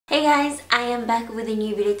Hey guys, I am back with a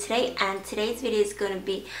new video today, and today's video is going to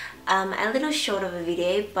be a little short of a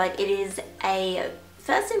video, but it is a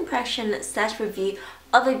first impression slash review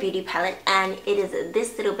of a beauty palette, and it is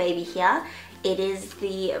this little baby here. It is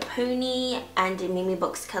the Pony and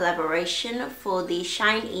Memebox collaboration for the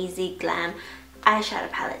Shine Easy Glam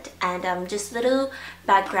eyeshadow palette. And just a little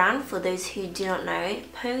background for those who do not know,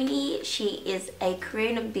 Pony, she is a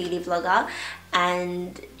Korean beauty vlogger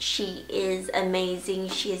and she is amazing.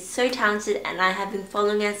 She is so talented and I have been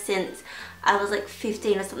following her since I was like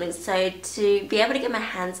 15 or something, so to be able to get my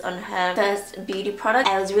hands on her first beauty product,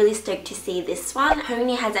 I was really stoked to see this one.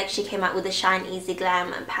 Pony has actually came out with the Shine Easy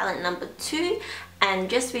Glam palette number 2, and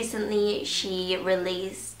just recently she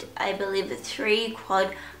released, I believe, 3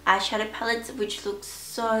 quad eyeshadow palettes, which looks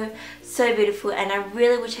so beautiful, and I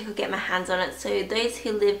really wish I could get my hands on it. So those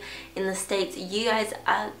who live in the States, you guys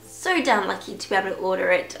are so damn lucky to be able to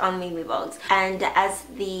order it on Memebox. And as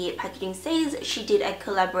the packaging says, she did a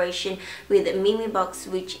collaboration with Memebox,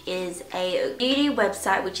 which is a beauty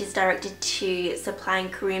website which is directed to supplying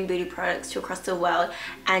Korean beauty products to across the world.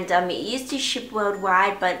 And it used to ship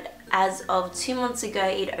worldwide, but as of 2 months ago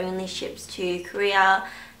it only ships to Korea,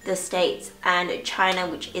 the States and China,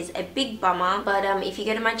 which is a big bummer. But if you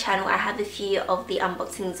go to my channel, I have a few of the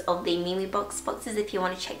unboxings of the Memebox boxes if you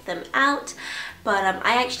want to check them out. But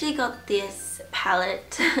I actually got this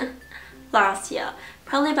palette last year,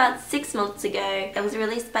 probably about 6 months ago. It was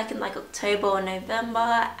released back in like October or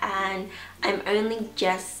November, and I'm only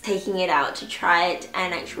just taking it out to try it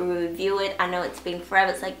and actually review it. I know it's been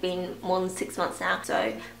forever, it's like been more than 6 months now.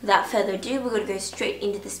 So without further ado, we're going to go straight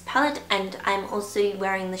into this palette, and I'm also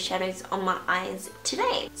wearing the shadows on my eyes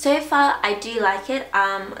today. So far I do like it,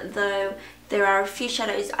 though there are a few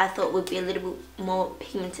shadows I thought would be a little bit more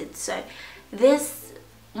pigmented. So this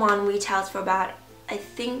one retails for about, I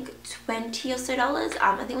think, $20 or so.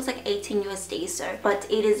 I think it was like 18 USD. So, but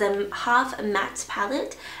it is a half matte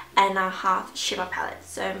palette and a half shimmer palette.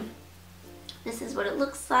 So this is what it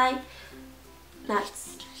looks like.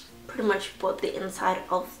 That's pretty much what the inside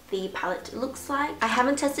of the palette looks like. I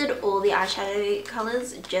haven't tested all the eyeshadow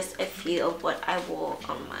colors, just a few of what I wore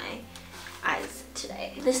on my eyes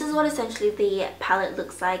today. This is what essentially the palette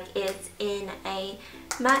looks like. It's in a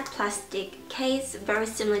matte plastic case, very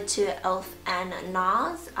similar to e.l.f. and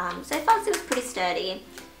NARS. So far seems pretty sturdy,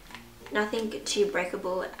 nothing too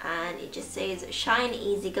breakable, and it just says Shine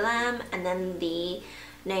Easy Glam and then the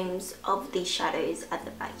names of the shadows at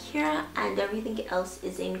the back here, and everything else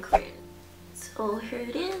is in Korean. So here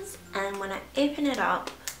it is, and when I open it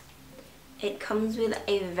up, it comes with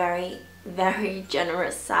a very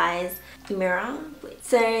generous size mirror.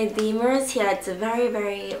 So the mirrors here, it's a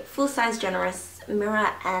very full-size generous mirror,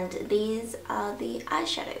 and these are the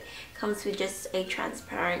eyeshadow. Comes with just a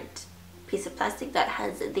transparent piece of plastic that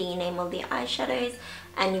has the name of the eyeshadows,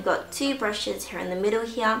 and you've got 2 brushes here in the middle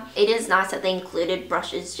here. It is nice that they included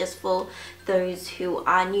brushes just for those who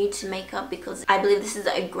are new to makeup, because I believe this is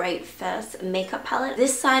a great first makeup palette.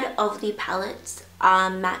 This side of the palette are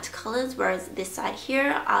matte colors, whereas this side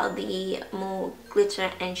here are the more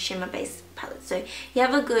glitter and shimmer based palettes. So you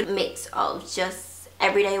have a good mix of just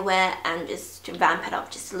everyday wear and just to vamp it up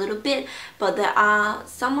just a little bit, but there are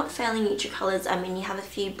somewhat fairly neutral colors. I mean, you have a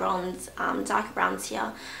few bronze, darker browns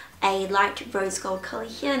here, a light rose gold color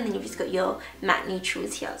here, and then you've just got your matte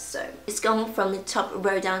neutrals here. So just going from the top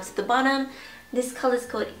row down to the bottom, this color is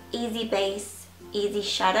called Easy Base, Easy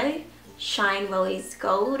Shadow, Shine Rose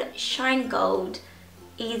Gold, Shine Gold,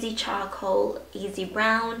 Easy Charcoal, Easy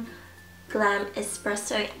Brown, Glam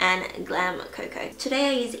Espresso and Glam Cocoa. Today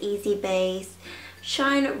I use Easy Base,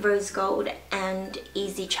 Shine Rose Gold and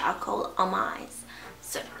Easy Charcoal on my eyes.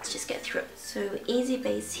 So let's just get through it. So Easy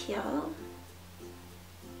Base here.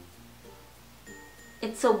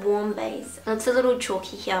 It's a warm base. It's a little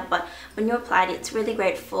chalky here, but when you apply it, it's really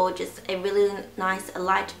great for just a really nice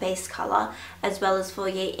light base color, as well as for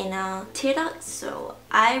your inner tear ducts. So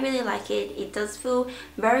I really like it. It does feel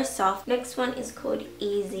very soft. Next one is called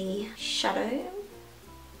Easy Shadow.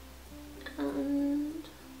 And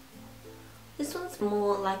this one's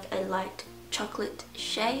more like a light chocolate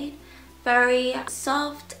shade. Very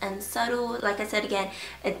soft and subtle. Like I said again,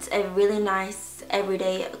 it's a really nice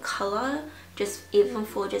everyday color, just even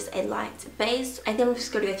for just a light base. I think I'm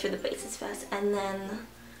just going to go through the bases first, and then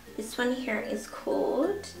this one here is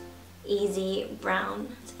called Easy Brown.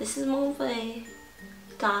 So this is more of a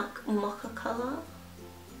dark mocha color.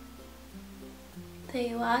 There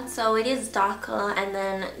you are. So it is darker, and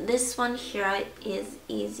then this one here is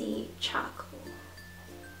Easy Charcoal,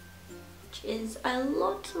 which is a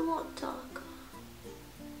lot darker.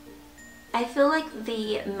 I feel like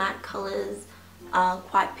the matte colors are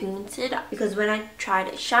quite pigmented, because when I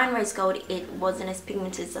tried Shine Rose Gold it wasn't as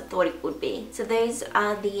pigmented as I thought it would be. So those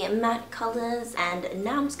are the matte colors, and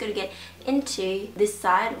now I'm just going to get into this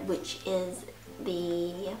side, which is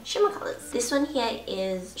the shimmer colors. This one here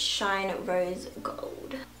is Shine Rose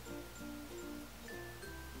Gold.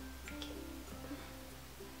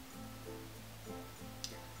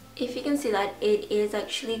 If you can see that, it is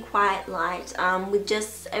actually quite light. With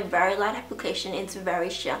just a very light application, it's very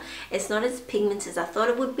sheer. It's not as pigmented as I thought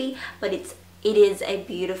it would be, but it is a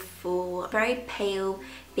beautiful, very pale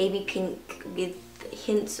baby pink with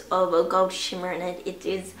hints of a gold shimmer in it. It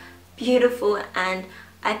is beautiful, and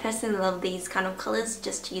I personally love these kind of colors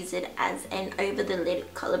just to use it as an over the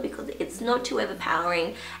lid color, because it's not too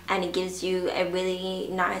overpowering and it gives you a really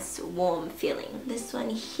nice warm feeling. This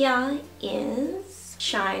one here is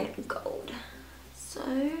Shine Gold.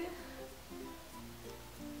 So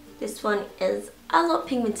this one is a lot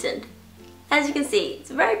pigmented. As you can see,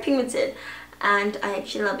 it's very pigmented and I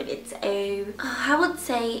actually love it. It's I would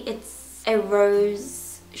say it's a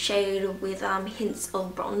rose shade with hints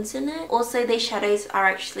of bronze in it. Also, these shadows are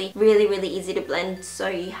actually really easy to blend, so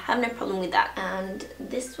you have no problem with that. And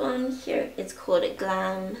this one here is called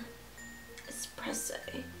Glam Espresso.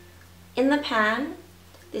 In the pan,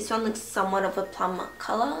 this one looks somewhat of a plum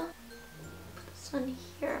color. This one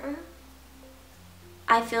here,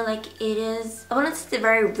 I feel like it is, I want to say, a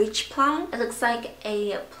very rich plum. It looks like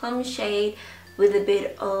a plum shade with a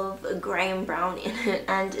bit of grey and brown in it.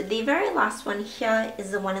 And the very last one here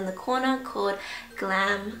is the one in the corner called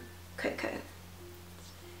Glam Cocoa.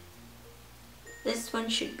 This one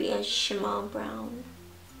should be a shimmer brown.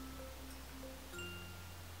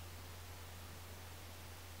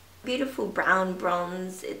 Beautiful brown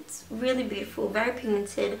bronze. It's really beautiful, very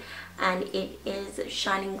pigmented, and it is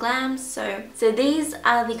Shining Glam. So these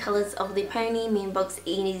are the colors of the Pony Memebox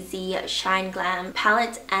Easy Shine Glam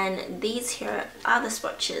palette, and these here are the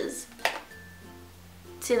swatches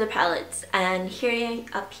to the palettes. And here,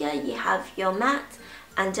 up here, you have your matte,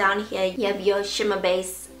 and down here you have your shimmer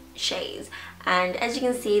base shades. And as you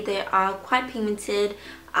can see, they are quite pigmented.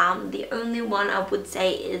 The only one I would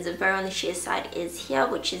say is very on the sheer side is here,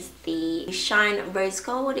 which is the Shine Rose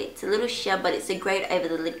Gold. It's a little sheer, but it's a great over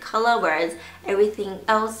the lid color, whereas everything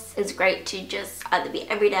else is great to just either be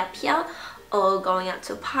everyday up here or going out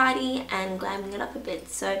to a party and glamming it up a bit.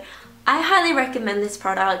 So I highly recommend this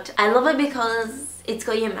product. I love it because it's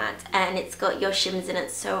got your matte and it's got your shimmers in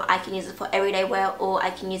it, so I can use it for everyday wear, or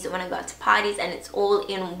I can use it when I go out to parties, and it's all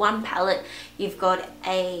in one palette. You've got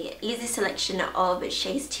a easy selection of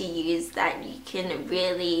shades to use that you can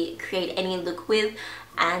really create any look with,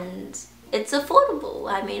 and it's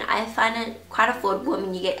affordable. I mean, I find it quite affordable. I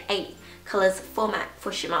mean, you get 8 colors for matte, for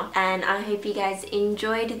shimmer. And I hope you guys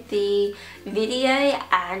enjoyed the video,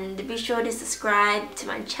 and be sure to subscribe to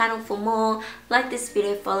my channel for more. Like this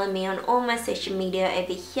video, follow me on all my social media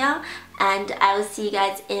over here, and I will see you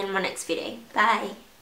guys in my next video. Bye.